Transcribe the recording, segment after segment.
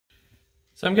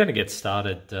So I'm going to get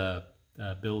started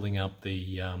building up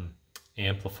the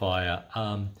amplifier.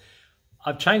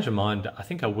 I've changed my mind. I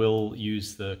think I will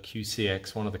use the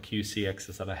QCX, one of the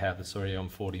QCXs that I have that's already on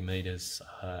 40 meters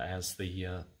as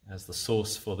the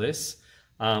source for this.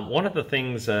 One of the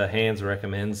things Hans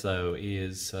recommends though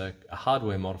is a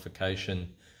hardware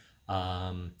modification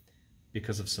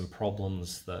because of some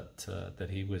problems that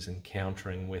he was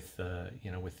encountering with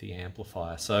with the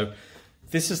amplifier. So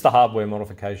this is the hardware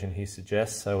modification he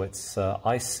suggests. So it's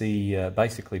IC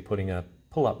basically putting a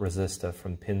pull-up resistor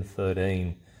from pin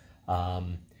 13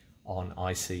 on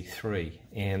IC3.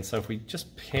 And so if we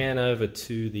just pan over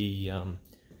to the,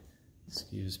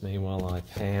 excuse me while I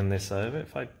pan this over,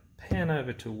 if I pan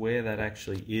over to where that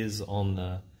actually is on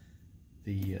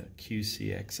the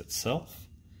QCX itself.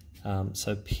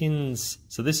 So pins,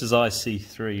 so this is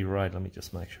IC3, right? Let me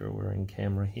just make sure we're in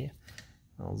camera here.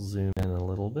 I'll zoom in a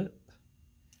little bit.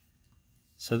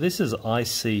 So this is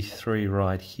IC3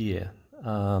 right here,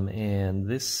 and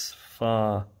this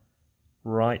far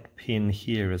right pin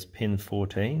here is pin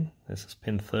 14. This is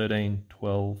pin 13,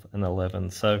 12, and 11.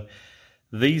 So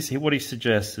these, what he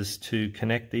suggests is to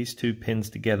connect these two pins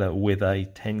together with a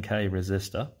 10K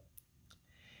resistor,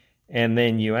 and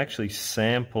then you actually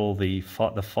sample the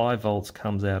 5 volts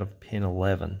comes out of pin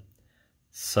 11.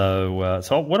 So,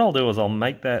 so what I'll do is I'll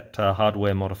make that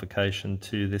hardware modification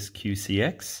to this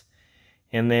QCX.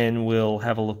 And then we'll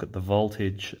have a look at the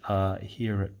voltage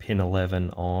here at pin 11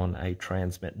 on a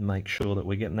transmit and make sure that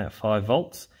we're getting that 5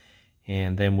 volts.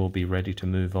 And then we'll be ready to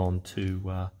move on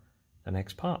to the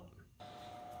next part.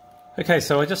 Okay,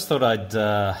 so I just thought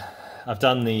I've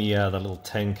done the little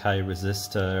 10K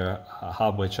resistor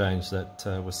hardware change that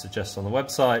was suggested on the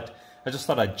website. I just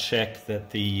thought I'd check that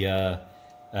the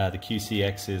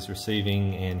QCX is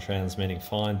receiving and transmitting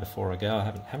fine before I go. I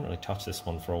haven't really touched this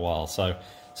one for a while.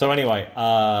 So anyway,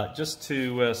 just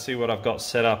to see what I've got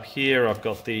set up here, I've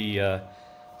got the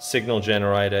signal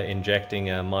generator injecting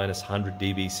a minus 100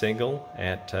 dB signal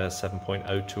at 7.020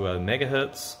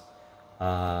 megahertz.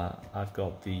 I've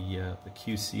got the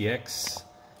QCX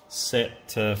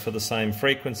set for the same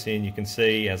frequency, and you can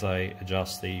see as I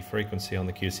adjust the frequency on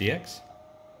the QCX,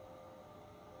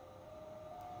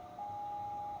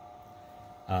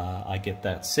 I get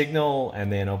that signal, and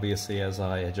then obviously as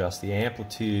I adjust the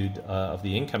amplitude of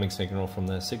the incoming signal from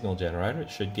the signal generator,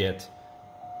 it should get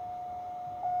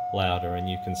louder, and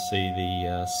you can see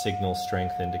the signal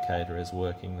strength indicator is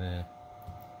working there.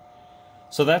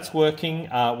 So that's working.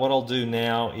 What I'll do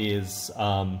now is,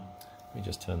 let me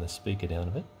just turn the speaker down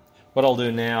a bit. What I'll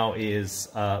do now is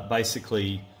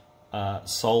basically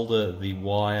solder the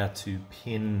wire to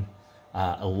pin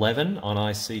 11 on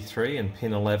IC3, and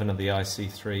pin 11 of the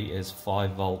IC3 is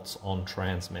 5 volts on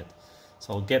transmit.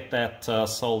 So I'll get that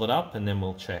soldered up and then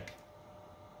we'll check.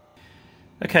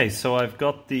 Okay, so I've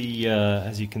got the,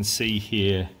 as you can see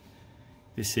here,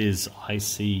 this is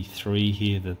IC3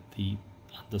 here, the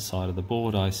underside of the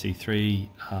board, IC3.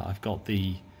 I've got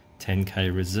the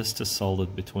 10K resistor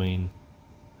soldered between,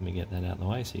 let me get that out of the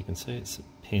way so you can see, it's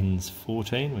pins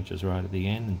 14, which is right at the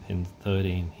end, and pin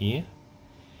 13 here.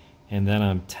 And then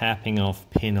I'm tapping off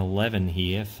pin 11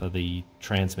 here for the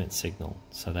transmit signal.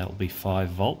 So that will be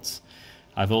 5 volts.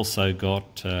 I've also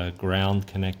got ground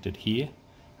connected here.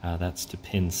 That's to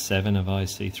pin 7 of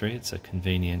IC3. It's a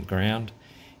convenient ground.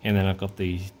 And then I've got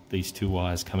these two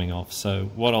wires coming off.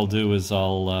 So what I'll do is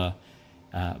I'll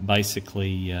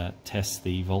basically test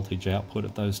the voltage output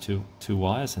of those two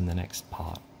wires in the next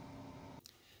part.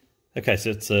 Okay, so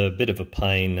it's a bit of a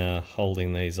pain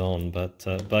holding these on, but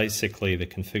basically the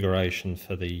configuration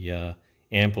for the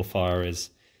amplifier is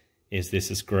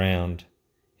this is ground,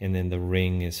 and then the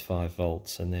ring is 5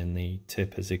 volts, and then the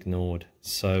tip is ignored.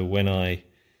 So when I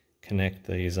connect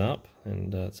these up,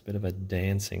 and it's a bit of a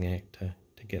dancing act to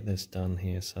get this done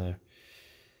here. So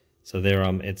there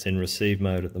it's in receive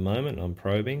mode at the moment. I'm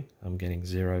probing. I'm getting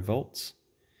 0 volts,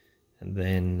 and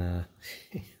then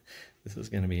this is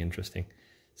going to be interesting.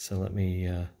 So let me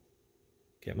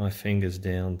get my fingers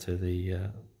down to the,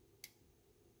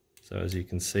 so as you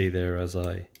can see there, as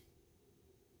I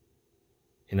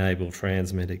enable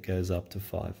transmit, it goes up to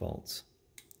 5 volts.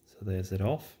 So there's it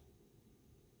off,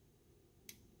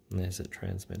 and there's it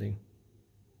transmitting.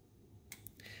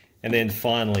 And then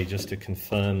finally, just to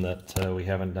confirm that we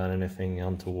haven't done anything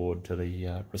untoward to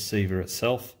the receiver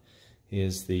itself,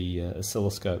 here's the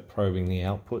oscilloscope probing the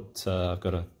output. I've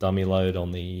got a dummy load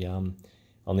on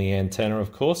the antenna,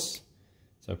 of course.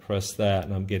 So press that,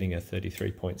 and I'm getting a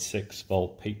 33.6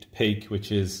 volt peak to peak,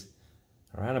 which is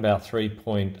around about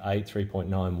 3.8,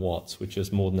 3.9 watts, which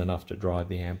is more than enough to drive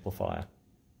the amplifier.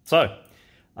 So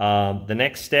The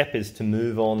next step is to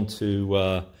move on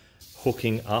to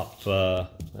hooking up,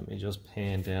 let me just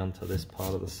pan down to this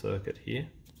part of the circuit here.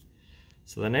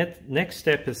 So the next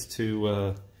step is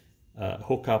to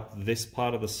hook up this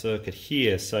part of the circuit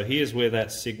here. So here's where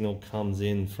that signal comes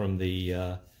in from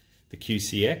the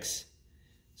QCX.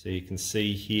 So you can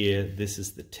see here, this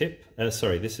is the tip,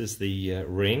 this is the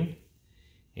ring,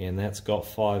 and that's got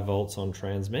 5 volts on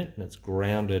transmit, and it's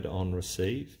grounded on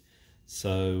receive.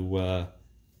 So,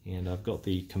 and I've got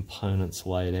the components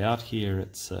laid out here.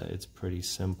 It's pretty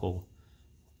simple.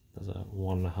 There's a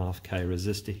 1.5K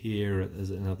resistor here,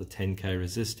 there's another 10K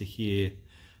resistor here,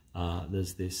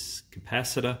 there's this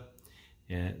capacitor,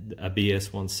 a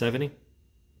BS170,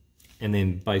 and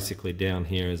then basically down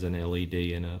here is an LED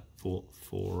and a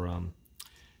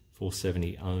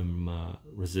 470 ohm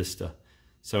resistor.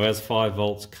 So as 5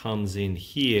 volts comes in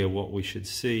here, what we should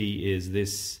see is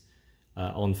this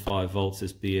on 5 volts,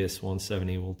 this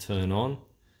BS170 will turn on.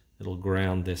 It'll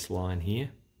ground this line here.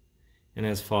 And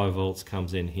as 5 volts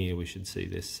comes in here, we should see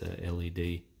this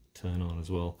LED turn on as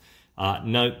well.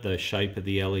 Note the shape of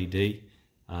the LED.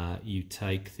 You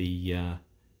take the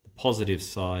positive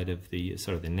side of the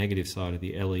negative side of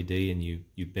the LED, and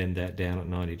you bend that down at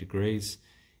 90 degrees,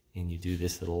 and you do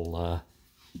this little.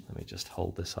 Let me just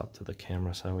hold this up to the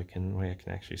camera so we can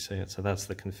actually see it. So that's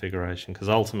the configuration, because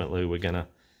ultimately we're gonna.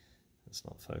 It's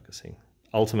not focusing.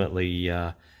 Ultimately,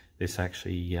 this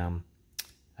actually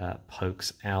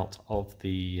pokes out of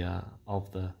the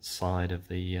side of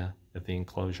the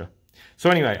enclosure. So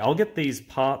anyway, I'll get these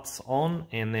parts on,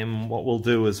 and then what we'll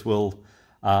do is we'll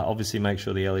obviously make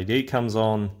sure the LED comes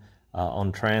on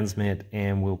transmit,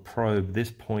 and we'll probe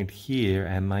this point here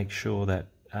and make sure that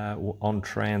on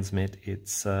transmit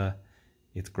it's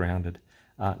grounded.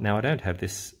 Now I don't have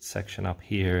this section up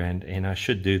here, and I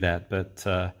should do that, but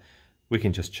we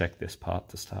can just check this part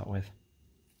to start with.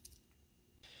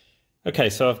 Okay,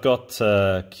 so I've got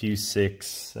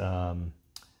Q6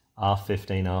 R15,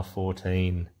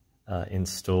 R14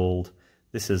 installed.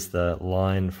 This is the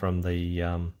line from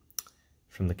the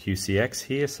QCX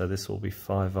here, so this will be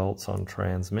 5 volts on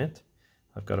transmit.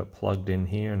 I've got it plugged in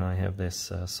here, and I have this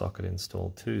socket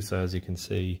installed too. So as you can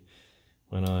see,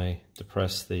 when I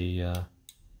depress the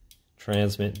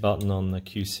transmit button on the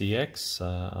QCX,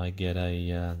 I get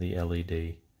the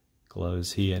LED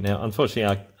glows here. Now,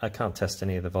 unfortunately, I can't test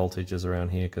any of the voltages around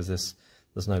here because there's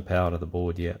no power to the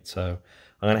board yet. So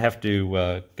I'm going to have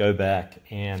to go back,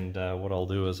 and what I'll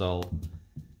do is I'll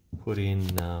put in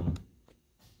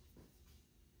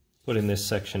this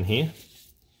section here,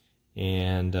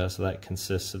 and so that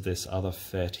consists of this other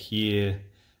FET here.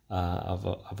 I've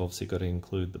obviously got to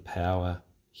include the power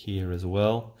here as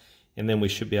well, and then we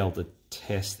should be able to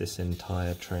test this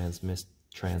entire transmit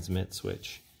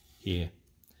switch here.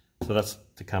 So that's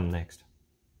to come next.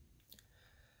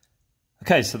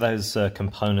 Okay, so those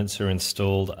components are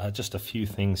installed. Just a few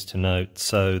things to note.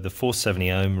 So the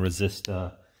 470 ohm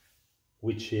resistor,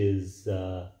 which is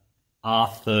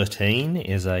R13,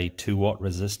 is a 2 watt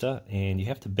resistor, and you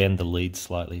have to bend the lead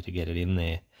slightly to get it in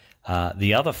there.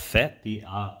 The other FET, the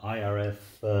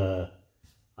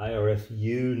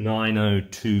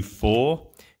IRFU9024,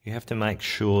 you have to make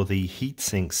sure the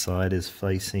heatsink side is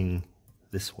facing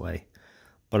this way.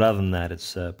 But other than that,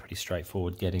 it's pretty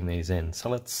straightforward getting these in. So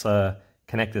let's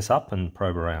connect this up and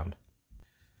probe around.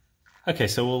 Okay,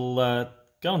 so we'll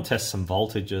go and test some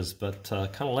voltages, but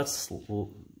kind of let's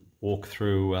walk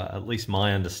through at least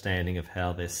my understanding of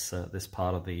how this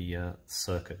part of the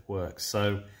circuit works.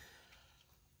 So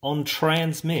on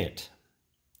transmit,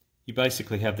 you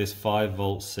basically have this 5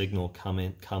 volt signal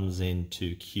comes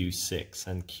into Q6,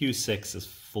 and Q6 is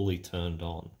fully turned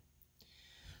on.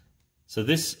 So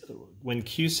this, when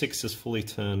Q6 is fully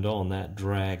turned on, that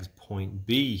drags point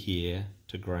B here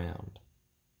to ground.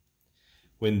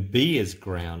 When B is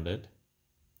grounded,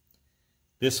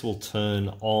 this will turn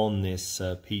on this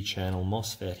P-channel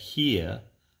MOSFET here.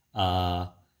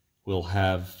 We'll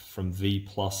have from V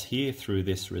plus here through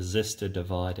this resistor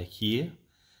divider here.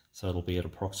 So it'll be at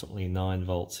approximately 9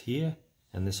 volts here,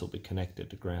 and this will be connected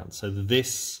to ground. So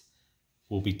this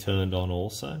will be turned on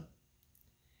also,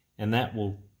 and that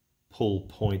will pull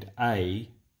point A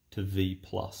to V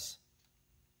plus.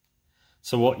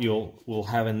 So what we'll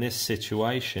have in this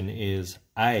situation is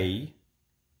A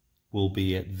will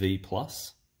be at V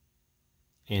plus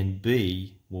and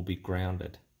B will be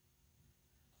grounded.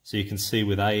 So you can see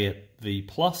with A at V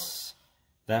plus,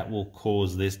 that will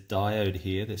cause this diode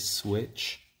here, this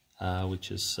switch,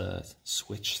 which is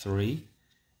switch 3,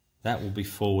 that will be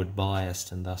forward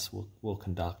biased and thus will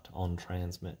conduct on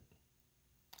transmit.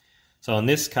 So in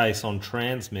this case, on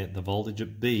transmit, the voltage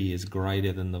at B is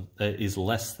is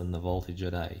less than the voltage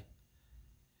at A.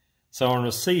 So on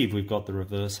receive, we've got the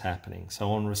reverse happening.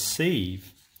 So on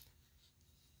receive,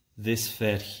 this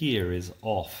FET here is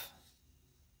off,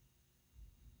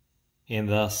 and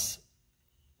thus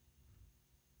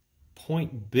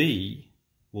point B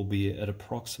will be at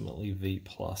approximately V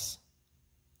plus.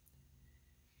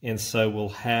 And so we'll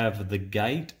have the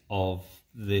gate of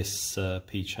this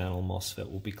P-channel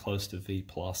MOSFET will be close to V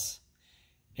plus,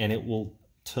 and it will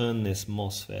turn this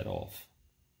MOSFET off.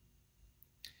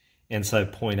 And so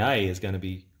point A is going to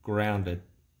be grounded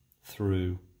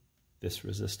through this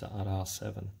resistor at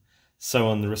R7. So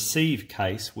on the receive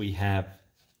case, we have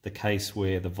the case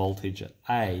where the voltage at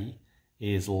A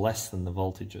is less than the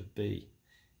voltage at B.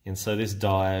 And so this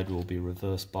diode will be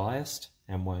reverse biased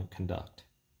and won't conduct.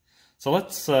 So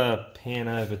let's pan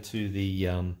over to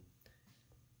the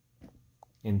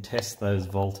and test those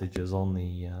voltages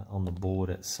on the board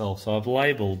itself. So I've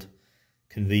labelled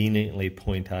conveniently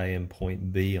point A and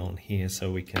point B on here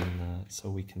so we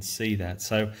can see that.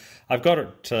 So I've got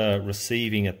it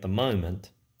receiving at the moment.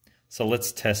 So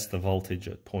let's test the voltage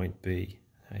at point B.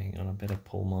 Hang on, I better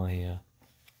pull my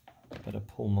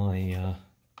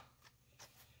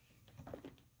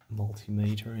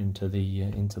multimeter into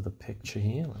the picture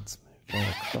here. Let's move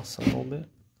that across a little bit.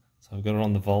 So I've got it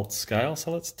on the volt scale.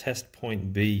 So let's test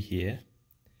point B here.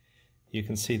 You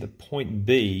can see the point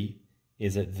B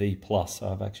is at V plus. So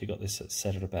I've actually got this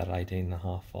set at about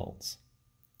 18.5 volts.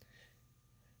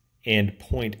 And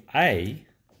point A,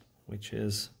 which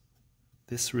is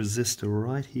this resistor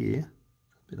right here,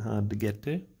 a bit hard to get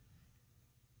to,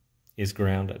 is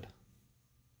grounded.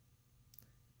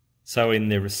 So in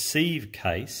the receive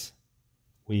case,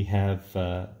 we have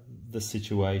the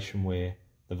situation where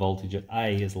the voltage at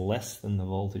A is less than the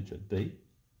voltage at B,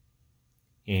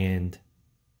 and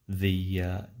the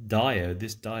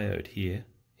this diode here,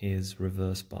 is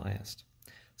reverse biased.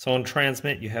 So on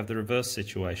transmit, you have the reverse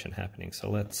situation happening. So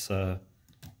let's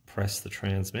press the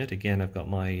transmit. Again, I've got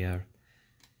my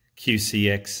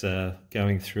QCX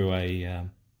going through a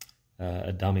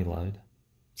dummy load.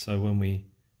 So when we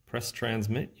press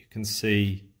transmit, you can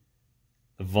see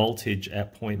the voltage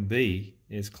at point B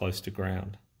is close to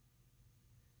ground,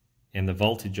 and the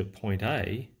voltage at point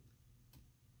A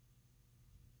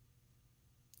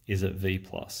is at V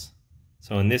plus.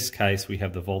 So in this case, we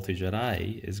have the voltage at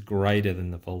A is greater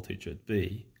than the voltage at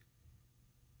B.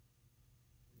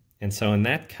 And so in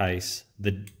that case,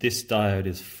 this diode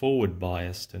is forward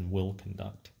biased and will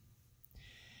conduct.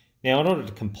 Now, in order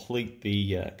to complete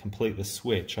the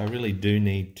switch, I really do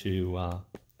need to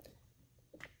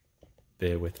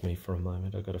bear with me for a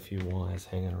moment. I've got a few wires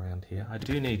hanging around here. I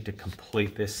do need to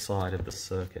complete this side of the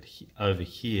circuit over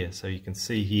here. So you can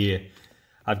see here,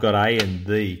 I've got A and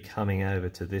B coming over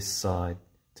to this side,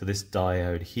 to this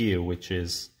diode here, which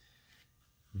is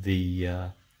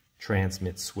the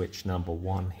transmit switch number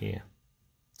 1 here.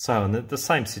 So and the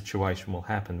same situation will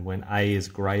happen when A is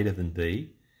greater than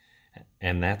B,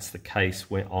 and that's the case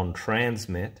where on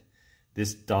transmit,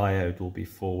 this diode will be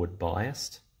forward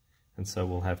biased, and so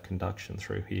we'll have conduction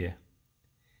through here.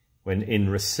 When in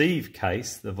receive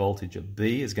case, the voltage at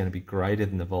B is going to be greater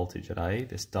than the voltage at A,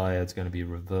 this diode is going to be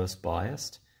reverse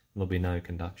biased, and there'll be no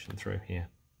conduction through here.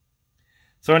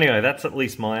 So anyway, that's at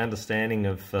least my understanding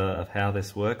of how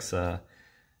this works.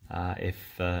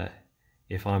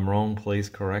 If I'm wrong, please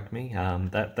correct me.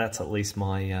 That's at least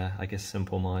my, I guess,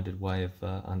 simple-minded way of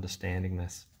understanding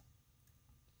this.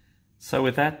 So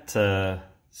with that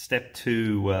steps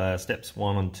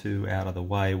 1 and 2 out of the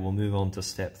way, we'll move on to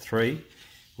step 3,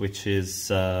 which is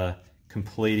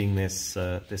completing this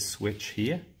this switch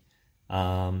here,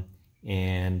 and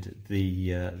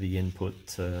the input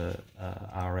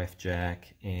RF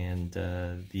jack and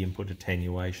the input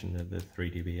attenuation of the 3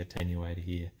 dB attenuator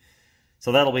here.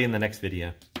 So that'll be in the next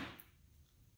video.